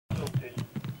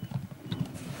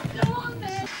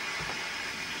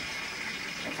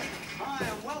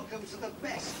of the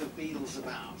best of Beadle's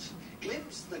about.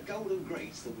 Glimpse the golden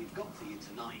grace that we've got for you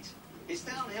tonight. It's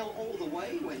downhill all the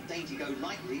way when Dainty Go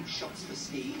lightly shots for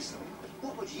skis.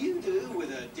 What would you do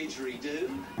with a didgeridoo?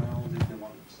 Well, if they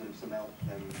want some help,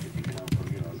 then if you can help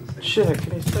them, you know, as I say. Sure,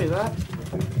 can you see that?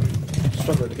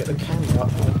 Struggling to get the camera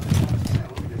up.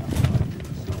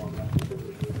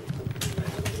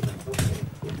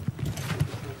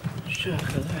 Sure,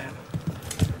 look at that.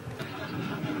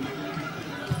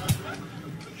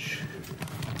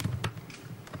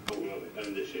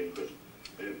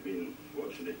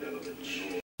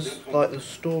 It's like the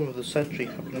storm of the century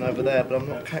happening over there, but I'm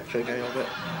not capturing any of it.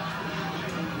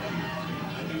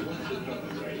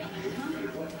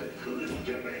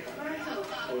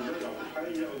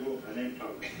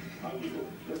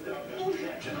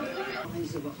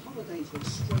 Eyes of a holiday to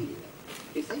Australia,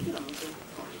 if they could answer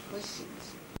 5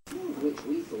 questions, all of which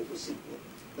we thought were simple,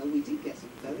 though we did get some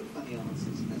very funny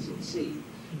answers, as you'll see.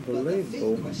 But the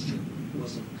 5th question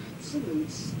was an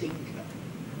absolute stinker.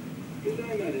 Good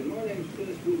day, madam. My name's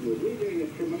First Woodward. We're doing a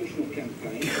promotional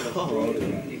campaign for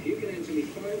Australia, and if you can answer me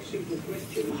 5 simple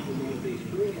questions from one of these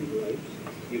 3 envelopes,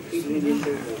 you could win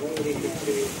yourself a holiday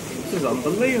experience. This is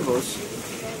unbelievable.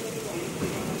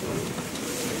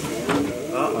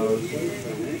 Uh-oh.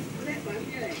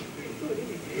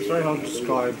 It's very hard to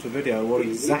describe the video what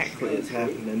exactly is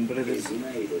happening, but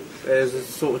there's a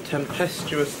sort of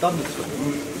tempestuous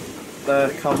thunderstorm.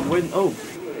 There come wind. Oh,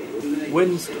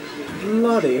 winds!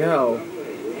 Bloody hell!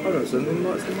 I don't see anything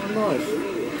like this in my life.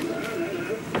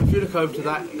 If you look over to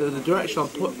that, the direction I'm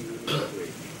put,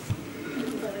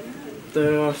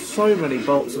 there are so many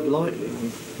bolts of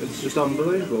lightning. It's just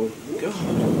unbelievable. God.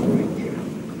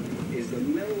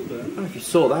 I don't know if you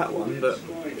saw that one, but.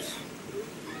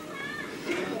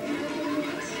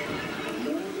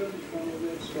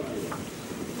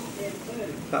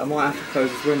 But I might have to close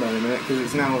this window in a minute because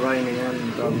it's now raining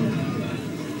and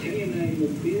Can you name a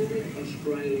bearded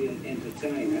Australian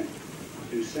entertainer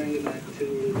who sang about 2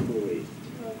 little boys?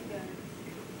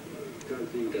 Don't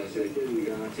think I said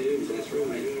cartoons, that's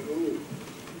right.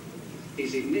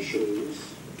 His initials.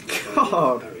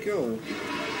 God, cool.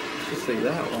 Just see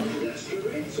that one. That's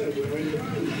correct, so we're in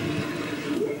line.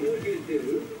 What would you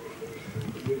do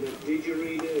with a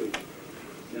didgeridoo?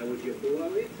 Now, would you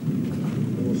blow it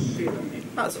or sit on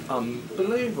it? That's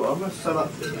unbelievable. I must set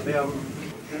up the How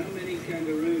many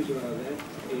kangaroos are there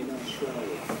in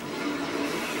Australia?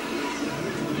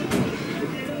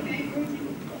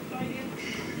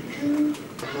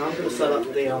 Now I'm going to set up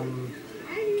the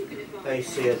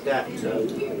AC adapter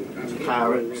to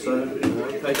power it, so in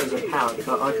case there's a power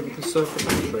cut I can conserve the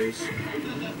batteries.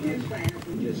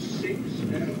 Just 6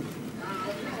 now.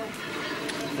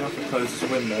 Now I can close the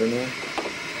window now.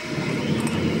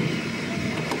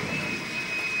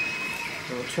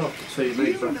 I'll turn off the TV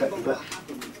so I get a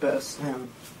better sound.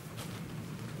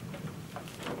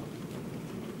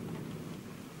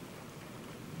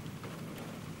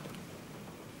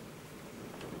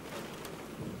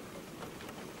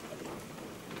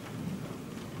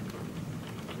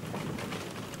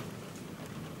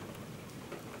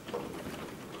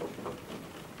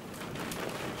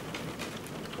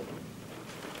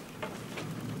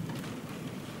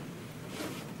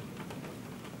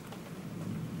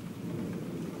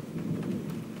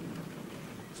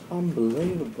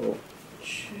 Unbelievable.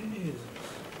 Jesus.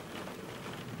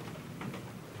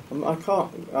 I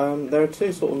can't. There are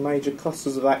 2 sort of major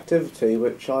clusters of activity,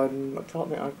 which I can't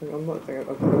think. I'm not thinking.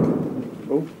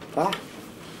 Oh, ah.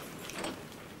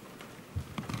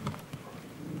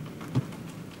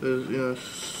 There's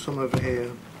some over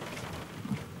here.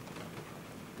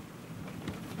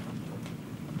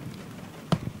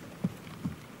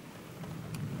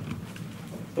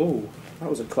 Oh, that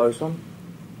was a close one.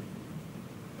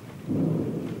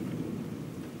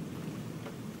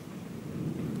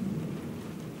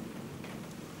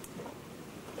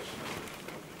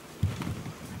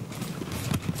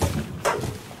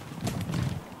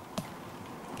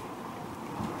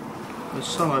 There's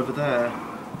some over there.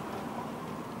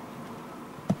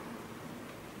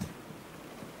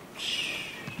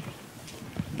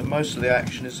 And most of the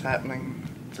action is happening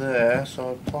there, so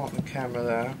I'll plant the camera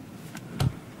there.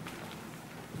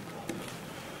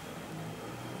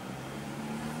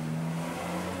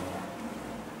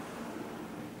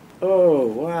 Oh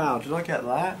wow, did I get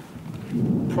that?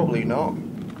 Probably not.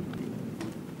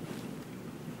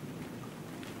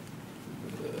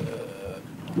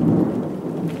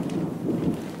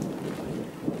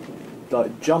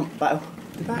 Like jump back.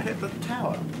 Did that hit the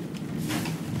tower?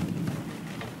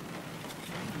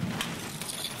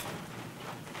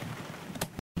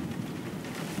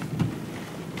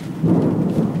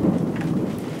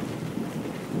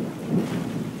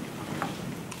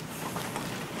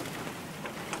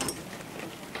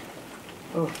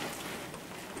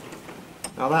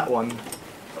 Now that one.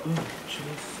 Oh,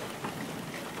 jeez.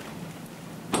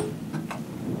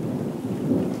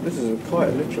 This is quite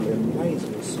literally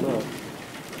amazing smell.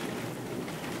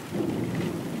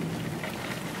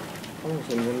 Oh,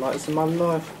 something like this in my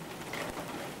life.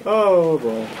 Oh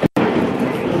boy.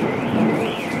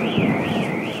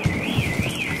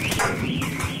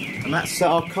 And that set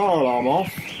our car alarm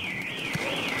off.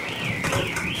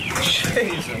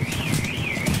 Jesus.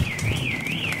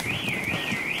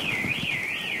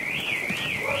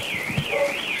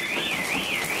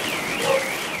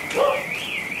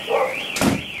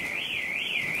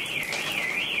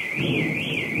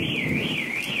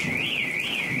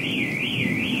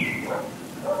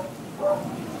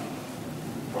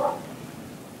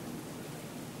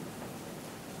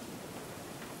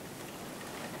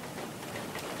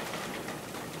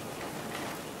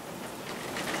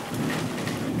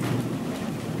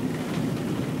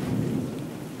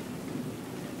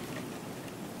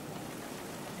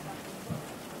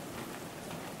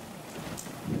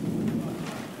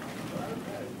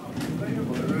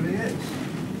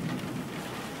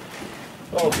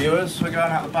 Well, viewers, we're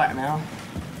going out the back now.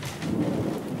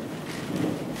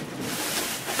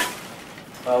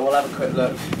 We'll have a quick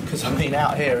look, because I mean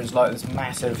out here is like this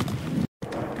massive...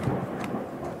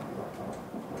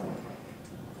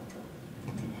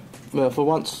 Well, for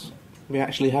once we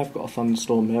actually have got a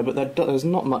thunderstorm here, but there's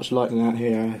not much lightning out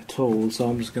here at all, so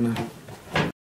I'm just going to